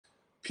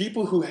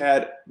people who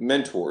had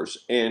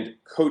mentors and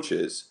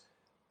coaches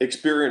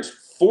experienced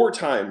 4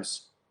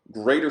 times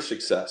greater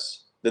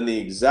success than the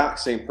exact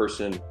same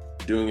person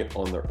doing it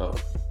on their own.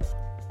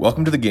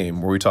 Welcome to The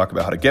Game, where we talk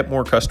about how to get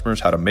more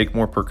customers, how to make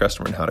more per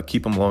customer, and how to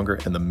keep them longer,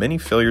 and the many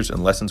failures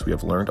and lessons we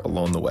have learned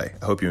along the way.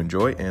 I hope you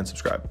enjoy and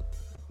subscribe.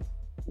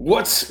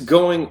 What's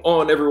going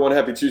on, everyone?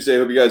 Happy Tuesday. I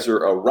hope you guys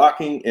are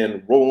rocking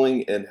and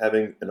rolling and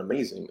having an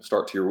amazing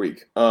start to your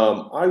week.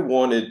 I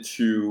wanted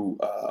to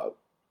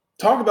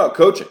talk about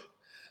coaching.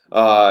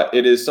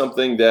 It is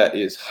something that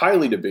is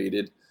highly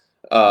debated,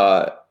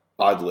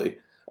 oddly.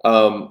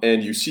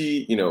 And you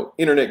see,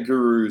 internet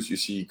gurus, you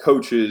see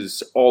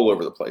coaches all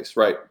over the place,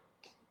 right?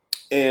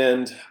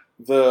 And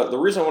the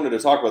reason I wanted to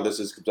talk about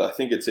this is because I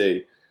think it's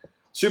a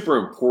super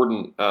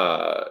important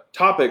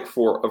topic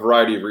for a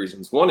variety of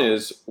reasons. One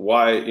is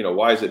why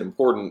is it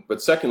important?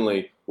 But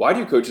secondly, why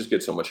do coaches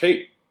get so much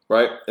hate,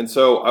 right? And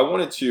so I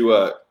wanted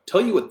to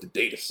tell you what the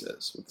data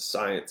says, what the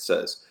science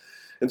says.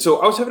 And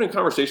so I was having a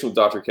conversation with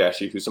Dr.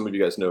 Kashey, who some of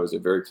you guys know is a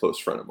very close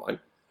friend of mine.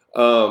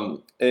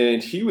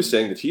 And he was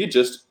saying that he had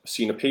just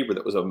seen a paper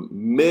that was a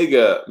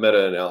mega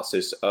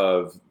meta-analysis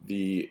of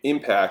the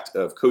impact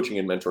of coaching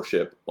and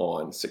mentorship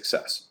on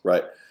success,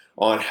 right?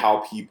 On how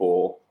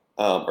people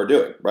are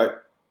doing, right?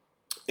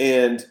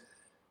 And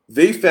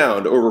they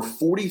found over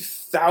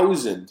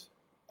 40,000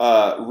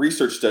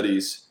 research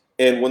studies.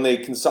 And when they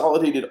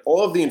consolidated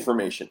all of the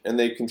information and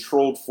they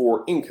controlled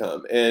for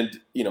income and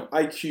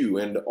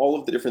IQ and all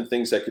of the different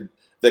things that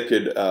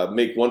could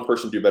make one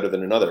person do better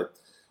than another,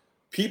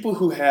 people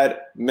who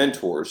had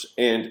mentors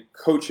and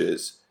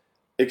coaches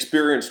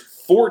experienced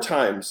 4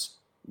 times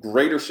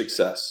greater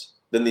success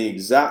than the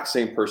exact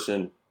same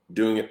person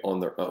doing it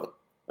on their own.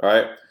 All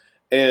right.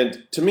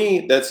 And to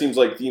me, that seems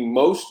like the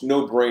most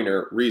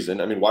no-brainer reason.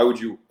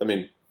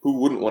 Who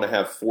wouldn't want to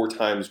have 4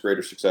 times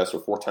greater success or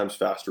 4 times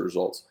faster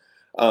results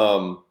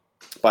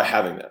by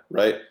having that,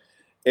 right?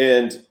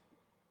 And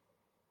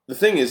the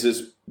thing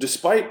is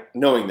despite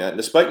knowing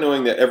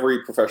that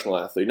every professional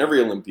athlete and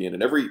every Olympian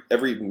and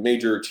every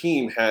major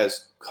team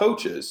has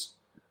coaches,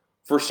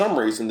 for some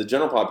reason, the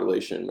general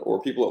population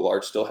or people at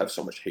large still have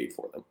so much hate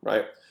for them,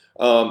 right?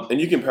 And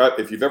you can,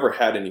 if you've ever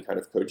had any kind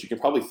of coach, you can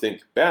probably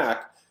think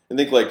back and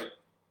think like,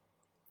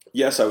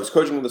 yes, I was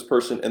coaching with this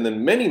person, and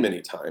then many,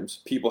 many times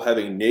people have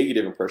a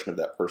negative impression of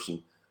that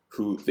person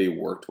who they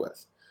worked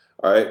with.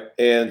 All right,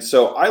 and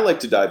so I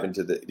like to dive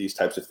into these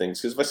types of things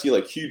because if I see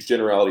like huge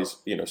generalities,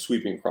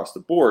 sweeping across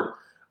the board,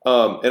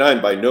 and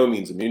I'm by no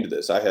means immune to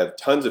this. I have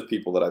tons of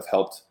people that I've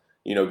helped,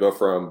 go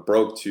from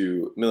broke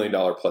to $1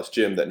 million plus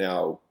gym that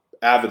now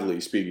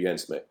avidly speak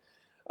against me,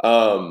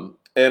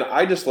 and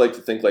I just like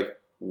to think like,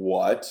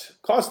 what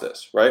caused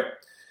this, right?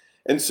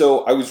 And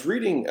so I was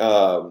reading.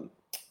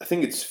 I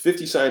think it's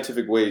 50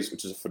 Scientific Ways,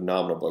 which is a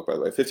phenomenal book, by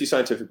the way. 50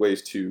 Scientific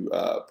Ways to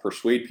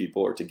Persuade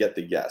People or to Get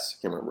the Yes.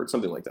 I can't remember. It's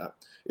something like that.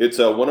 It's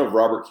one of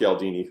Robert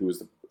Cialdini, who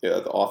is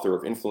the author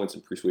of Influence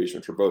and Persuasion,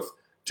 which are both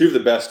 2 of the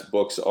best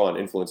books on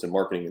influence and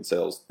marketing and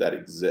sales that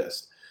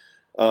exist.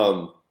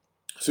 So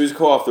he's a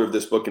co-author of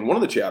this book, and one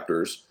of the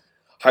chapters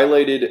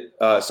highlighted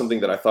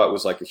something that I thought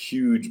was like a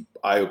huge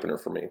eye-opener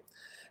for me.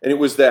 And it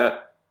was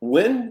that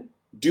when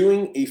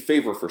doing a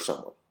favor for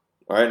someone,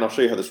 all right, and I'll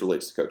show you how this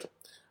relates to coaching.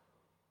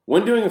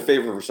 When doing a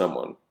favor for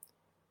someone,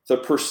 the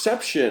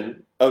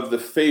perception of the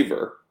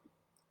favor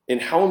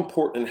and how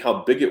important and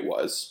how big it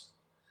was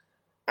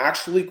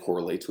actually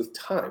correlates with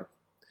time.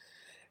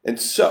 And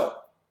so,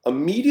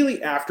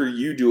 immediately after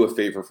you do a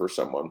favor for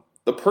someone,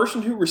 the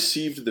person who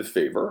received the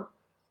favor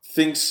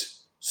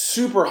thinks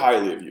super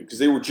highly of you because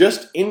they were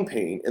just in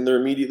pain and they're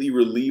immediately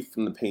relieved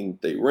from the pain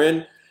that they were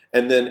in.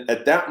 And then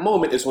at that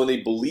moment is when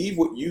they believe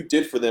what you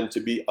did for them to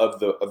be of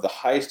the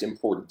highest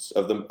importance,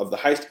 of the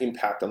highest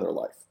impact on their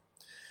life.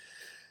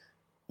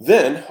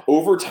 Then,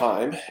 over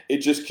time, it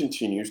just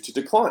continues to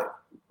decline,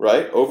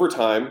 right? Over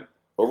time,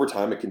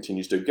 it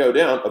continues to go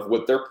down of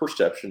what their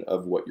perception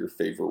of what your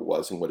favor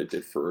was and what it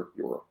did for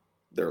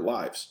their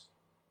lives.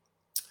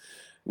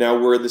 Now,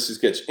 where this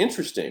gets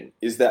interesting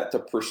is that the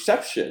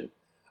perception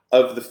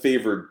of the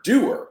favor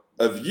doer,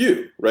 of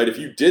you, right? If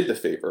you did the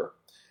favor,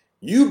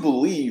 you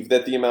believe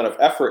that the amount of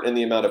effort and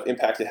the amount of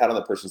impact it had on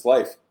the person's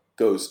life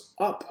goes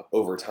up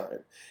over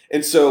time.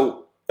 And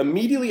so,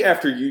 immediately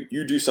after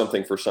you do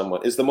something for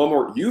someone is the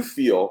moment where you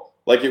feel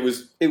like it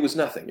was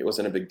nothing. It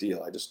wasn't a big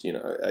deal. I just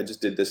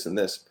did this and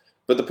this.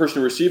 But the person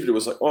who received it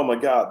was like, oh my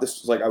God, this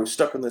was like I was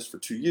stuck in this for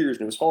 2 years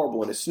and it was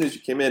horrible. And as soon as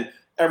you came in,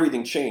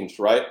 everything changed,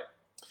 right?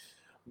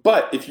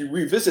 But if you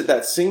revisit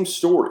that same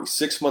story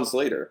 6 months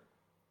later,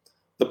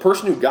 the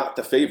person who got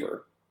the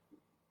favor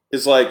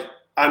is like,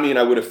 I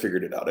would have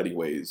figured it out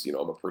anyways.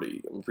 I'm a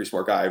pretty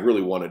smart guy. I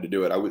really wanted to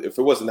do it. If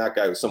it wasn't that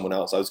guy, it was someone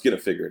else. I was gonna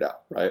figure it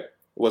out, right? It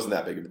wasn't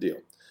that big of a deal.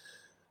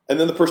 And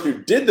then the person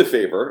who did the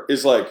favor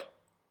is like,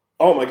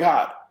 oh my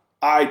God,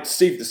 I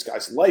saved this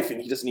guy's life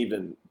and he doesn't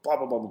even blah,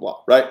 blah, blah, blah,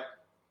 blah, right?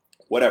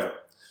 Whatever.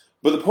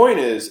 But the point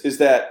is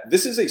that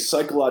this is a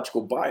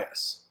psychological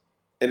bias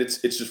and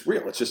it's just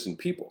real. It's just in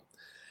people.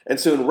 And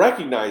so in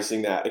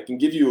recognizing that, it can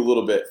give you a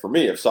little bit, for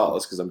me, of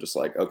solace, because I'm just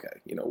like,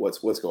 okay,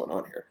 what's going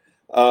on here?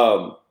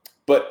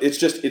 But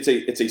it's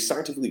a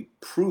scientifically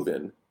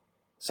proven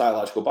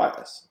psychological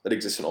bias that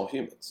exists in all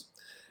humans.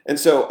 And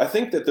so I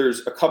think that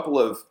there's a couple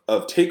of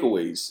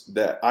takeaways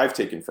that I've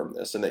taken from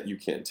this, and that you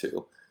can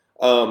too,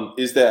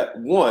 is that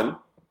one,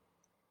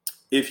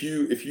 if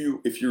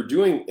you're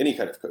doing any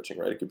kind of coaching,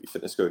 right? It could be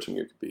fitness coaching,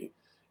 it could be,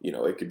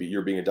 it could be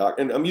you're being a doc,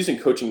 and I'm using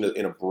coaching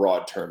in a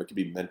broad term. It could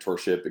be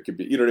mentorship, it could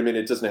be, you know what I mean?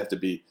 It doesn't have to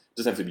be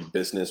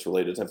business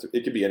related.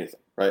 It could be anything,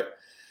 right?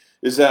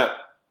 Is that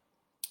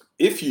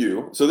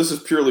so this is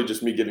purely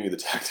just me giving you the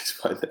tactics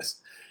behind this.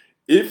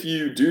 If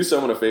you do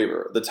someone a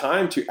favor, the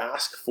time to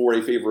ask for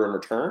a favor in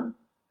return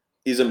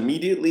is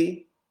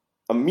immediately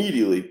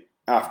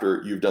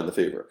after you've done the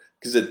favor.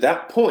 Because at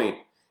that point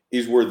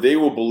is where they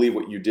will believe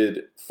what you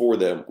did for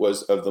them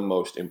was of the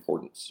most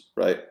importance,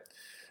 right?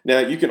 Now,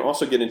 you can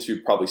also get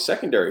into probably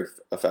secondary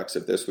effects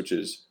of this, which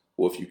is,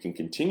 well, if you can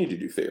continue to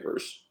do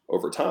favors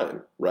over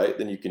time, right,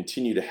 then you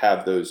continue to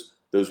have those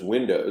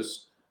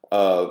windows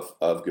of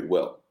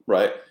goodwill,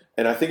 right?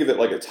 And I think of it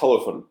like a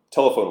telephone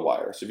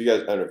wire. So if you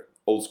guys are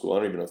old school, I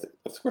don't even know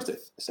of course they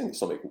think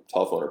still make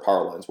telephone or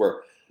power lines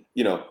where,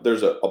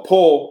 there's a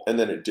pole and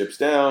then it dips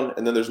down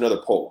and then there's another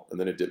pole and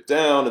then it dips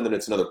down and then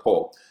it's another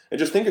pole. And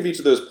just think of each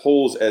of those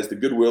poles as the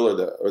goodwill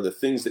or the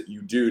things that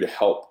you do to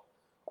help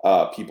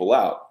people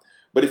out.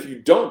 But if you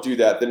don't do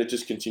that, then it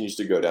just continues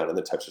to go down and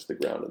then touches the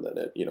ground and then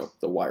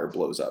the wire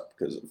blows up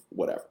because of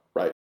whatever,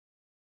 right?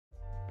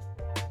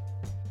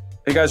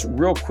 Hey guys,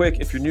 real quick,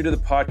 if you're new to the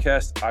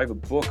podcast, I have a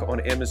book on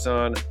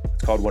Amazon.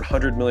 It's called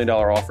 $100 Million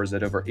Offers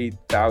at over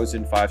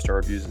 8,000 5-star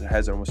reviews. It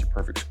has almost a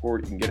perfect score.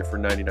 You can get it for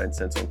 99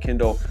 cents on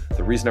Kindle.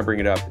 The reason I bring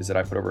it up is that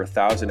I put over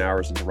 1,000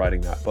 hours into writing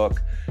that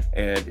book,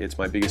 and it's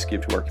my biggest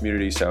gift to our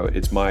community. So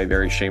it's my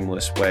very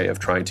shameless way of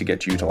trying to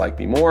get you to like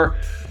me more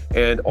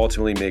and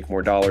ultimately make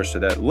more dollars so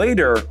that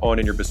later on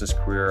in your business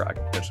career, I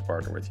can potentially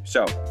partner with you.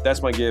 So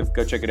that's my give.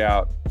 Go check it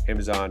out,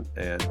 Amazon,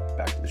 and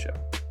back to the show.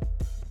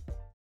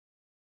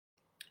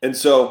 And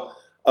so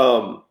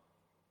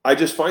I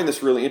just find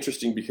this really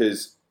interesting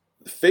because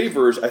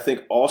favors, I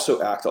think,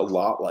 also act a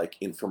lot like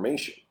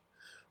information,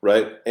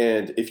 right?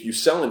 And if you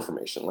sell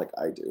information like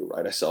I do,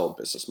 right? I sell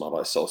a business model,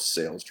 I sell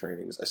sales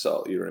trainings, I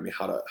sell,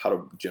 how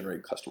to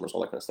generate customers,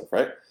 all that kind of stuff,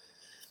 right?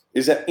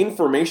 Is that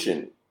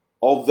information,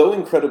 although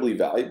incredibly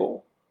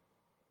valuable,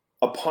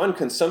 upon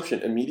consumption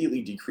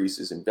immediately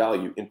decreases in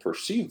value, in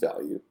perceived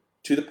value,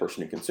 to the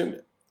person who consumed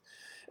it.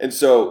 And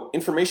so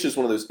information is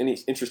one of those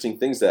interesting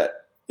things that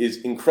is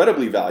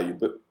incredibly valuable,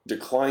 but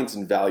declines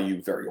in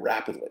value very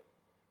rapidly.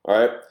 All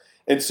right.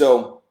 And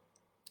so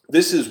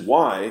this is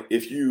why,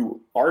 if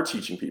you are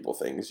teaching people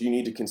things, you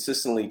need to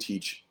consistently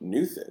teach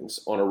new things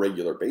on a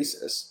regular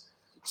basis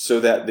so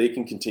that they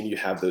can continue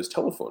to have those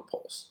telephone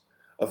poles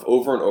of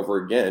over and over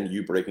again,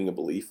 you breaking a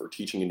belief or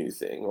teaching a new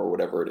thing or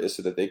whatever it is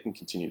so that they can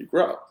continue to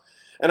grow.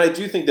 And I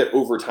do think that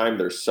over time,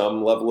 there's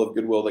some level of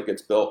goodwill that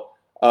gets built.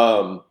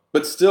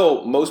 But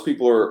still, most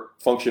people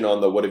function on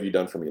the, what have you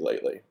done for me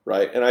lately,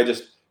 right? And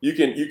you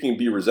can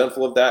be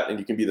resentful of that, and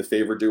you can be the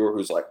favor doer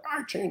who's like,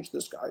 I changed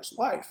this guy's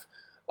life.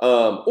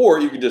 Or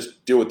you can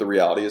just deal with the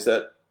reality is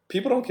that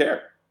people don't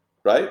care,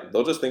 right?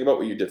 They'll just think about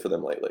what you did for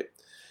them lately.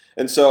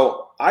 And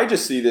so I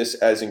just see this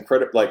as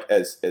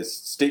as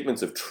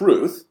statements of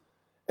truth.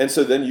 And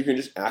so then you can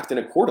just act in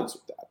accordance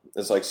with that.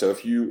 It's like, so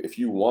if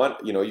you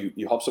want,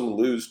 you help someone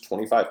lose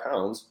 25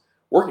 pounds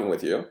working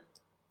with you,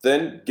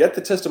 then get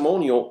the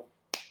testimonial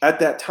at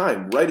that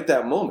time, right at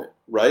that moment,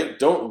 right?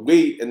 Don't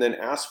wait and then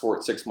ask for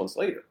it 6 months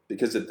later,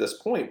 because at this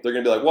point they're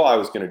going to be like, well, I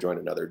was going to join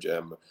another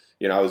gym.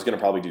 I was going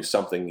to probably do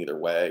something either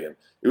way. And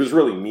it was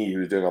really me who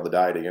was doing all the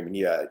dieting. I mean,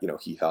 yeah,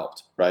 he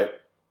helped, right?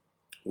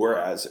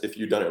 Whereas if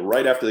you've done it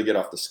right after they get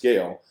off the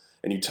scale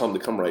and you tell them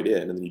to come right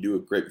in and then you do a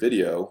great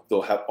video,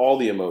 they'll have all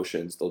the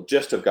emotions. They'll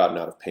just have gotten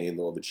out of pain.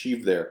 They'll have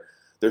achieved their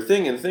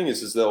thing. And the thing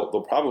is they'll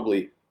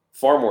probably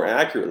far more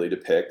accurately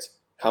depict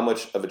how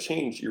much of a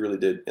change you really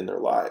did in their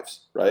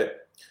lives, right?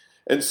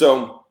 And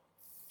so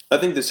I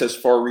think this has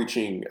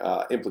far-reaching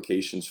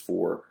implications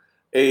for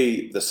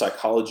A, the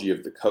psychology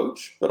of the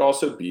coach, but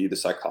also B, the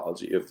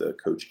psychology of the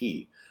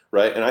coachee,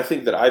 right? And I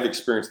think that I've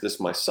experienced this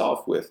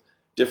myself with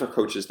different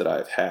coaches that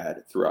I've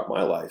had throughout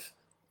my life,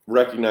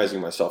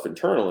 recognizing myself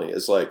internally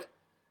as like,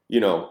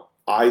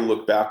 I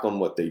look back on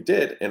what they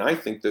did and I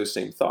think those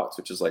same thoughts,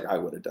 which is like, I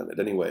would have done it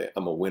anyway.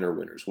 I'm a winner,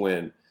 winners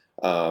win.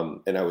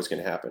 And that was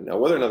going to happen. Now,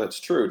 whether or not that's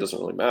true, it doesn't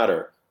really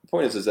matter. The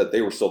point is that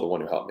they were still the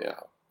one who helped me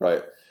out,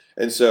 right?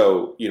 And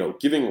so,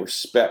 giving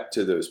respect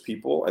to those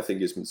people, I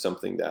think has been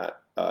something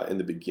that in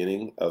the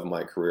beginning of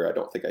my career, I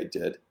don't think I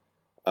did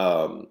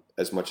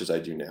as much as I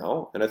do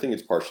now. And I think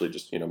it's partially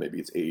just, maybe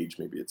it's age,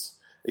 maybe it's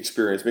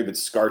experience, maybe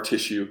it's scar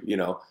tissue,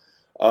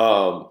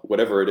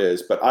 whatever it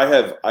is. But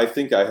I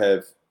think I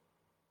have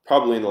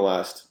probably in the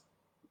last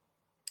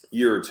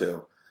year or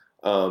two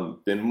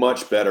been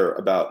much better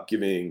about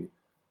giving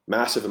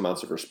massive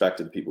amounts of respect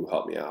to the people who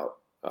helped me out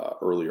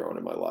earlier on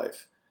in my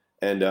life.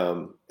 And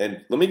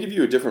let me give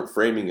you a different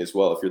framing as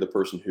well. If you're the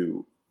person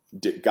who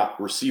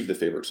received the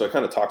favor. So I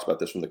kind of talked about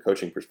this from the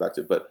coaching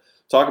perspective, but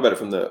talk about it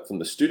from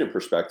the student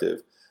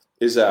perspective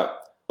is that,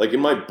 like in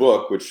my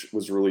book, which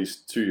was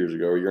released 2 years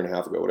ago, or a year and a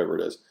half ago, whatever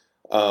it is,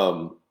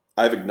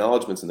 I have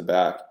acknowledgments in the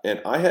back,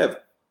 and I have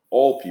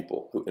all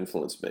people who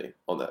influenced me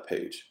on that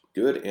page,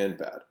 good and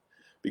bad,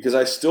 because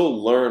I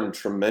still learned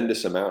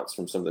tremendous amounts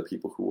from some of the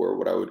people who were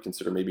what I would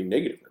consider maybe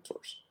negative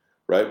mentors,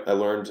 right? I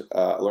learned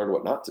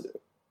what not to do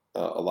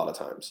a lot of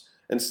times,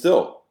 and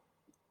still,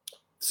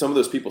 some of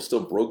those people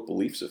still broke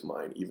beliefs of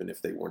mine, even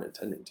if they weren't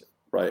intending to,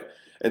 right?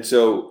 And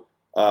so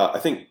I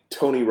think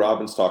Tony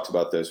Robbins talks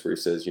about this, where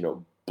he says,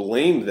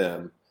 blame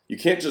them. You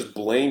can't just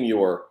blame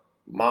your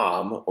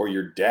mom or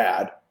your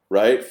dad,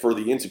 right, for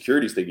the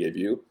insecurities they gave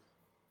you.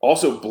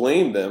 Also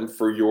blame them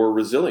for your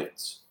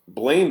resilience.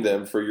 Blame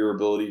them for your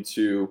ability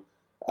to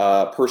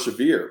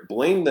persevere.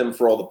 Blame them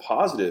for all the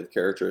positive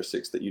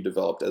characteristics that you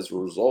developed as a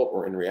result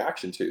or in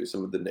reaction to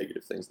some of the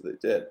negative things that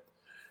they did,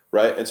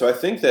 right? And so I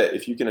think that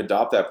if you can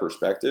adopt that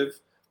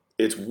perspective,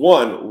 it's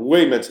one,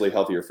 way mentally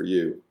healthier for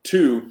you.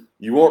 Two,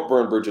 you won't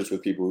burn bridges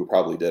with people who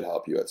probably did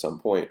help you at some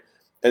point.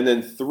 And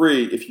then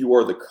three, if you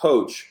are the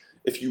coach,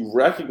 if you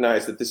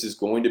recognize that this is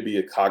going to be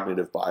a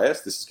cognitive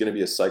bias, this is going to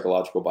be a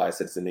psychological bias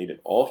that's innate in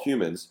all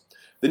humans,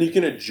 then you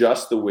can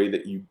adjust the way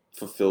that you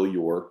fulfill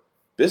your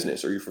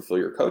business or you fulfill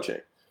your coaching,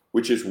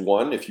 which is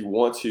one, if you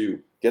want to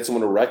get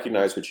someone to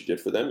recognize what you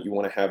did for them, you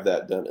want to have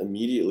that done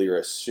immediately or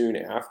as soon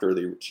after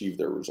they achieve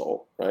their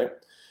result, right?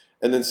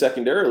 And then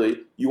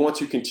secondarily, you want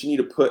to continue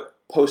to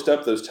post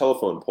up those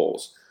telephone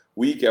polls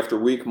week after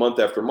week, month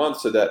after month,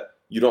 so that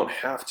you don't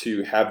have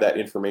to have that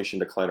information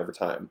decline over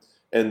time.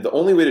 And the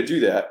only way to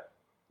do that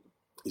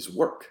is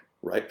work,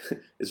 right?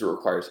 Is it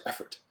requires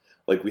effort.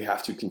 Like we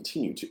have to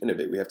continue to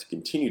innovate. We have to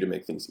continue to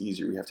make things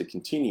easier. We have to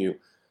continue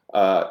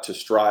to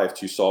strive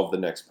to solve the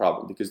next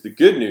problem. Because the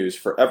good news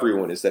for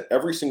everyone is that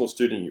every single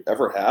student you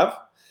ever have,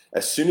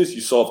 as soon as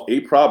you solve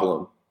a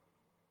problem,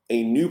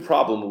 a new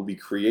problem will be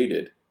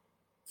created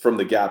from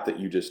the gap that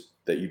you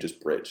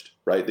just bridged,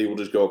 right? They will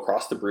just go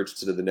across the bridge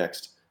to the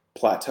next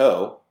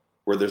plateau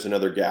where there's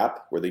another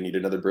gap where they need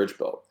another bridge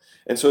built.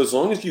 And so as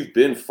long as you've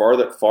been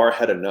far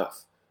ahead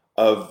enough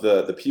of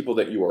the people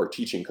that you are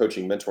teaching,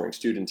 coaching, mentoring,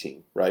 student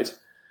team, right?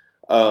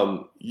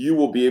 You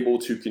will be able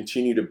to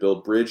continue to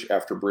build bridge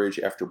after bridge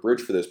after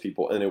bridge for those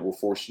people, and it will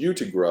force you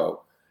to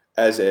grow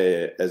as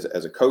a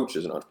coach,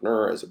 as an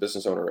entrepreneur, as a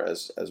business owner,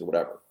 as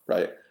whatever,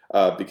 right?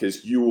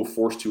 Because you will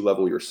force to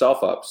level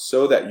yourself up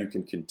so that you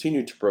can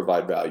continue to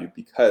provide value,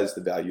 because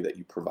the value that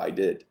you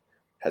provided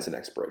has an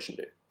expiration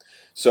date.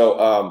 So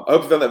I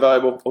hope you found that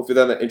valuable. Hope you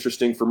found that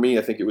interesting. For me,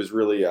 I think it was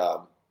really,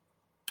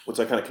 once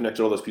I kind of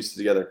connected all those pieces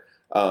together,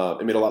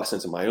 it made a lot of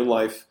sense in my own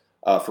life,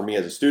 for me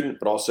as a student,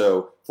 but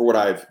also for what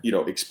I've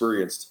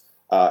experienced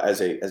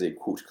as a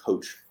quote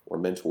coach or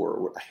mentor.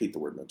 Or I hate the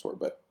word mentor,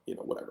 but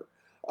whatever.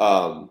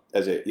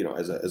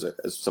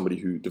 As somebody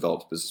who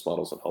develops business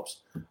models and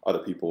helps other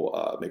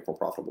people make more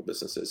profitable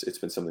businesses, it's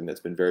been something that's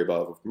been very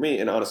valuable for me,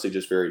 and honestly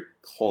just very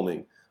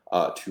calming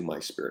to my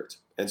spirit.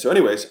 And so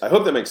anyways, I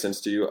hope that makes sense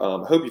to you.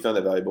 I hope you found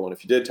that valuable. And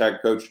if you did, tag a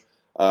coach,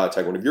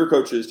 tag one of your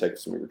coaches, tag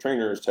some of your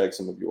trainers, tag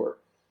some of your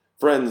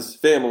friends,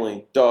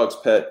 family, dogs,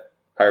 pet,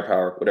 higher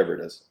power, whatever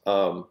it is.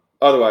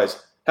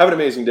 Otherwise, have an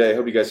amazing day. I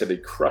hope you guys have a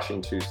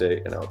crushing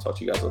Tuesday, and I'll talk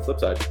to you guys on the flip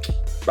side.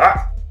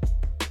 Bye.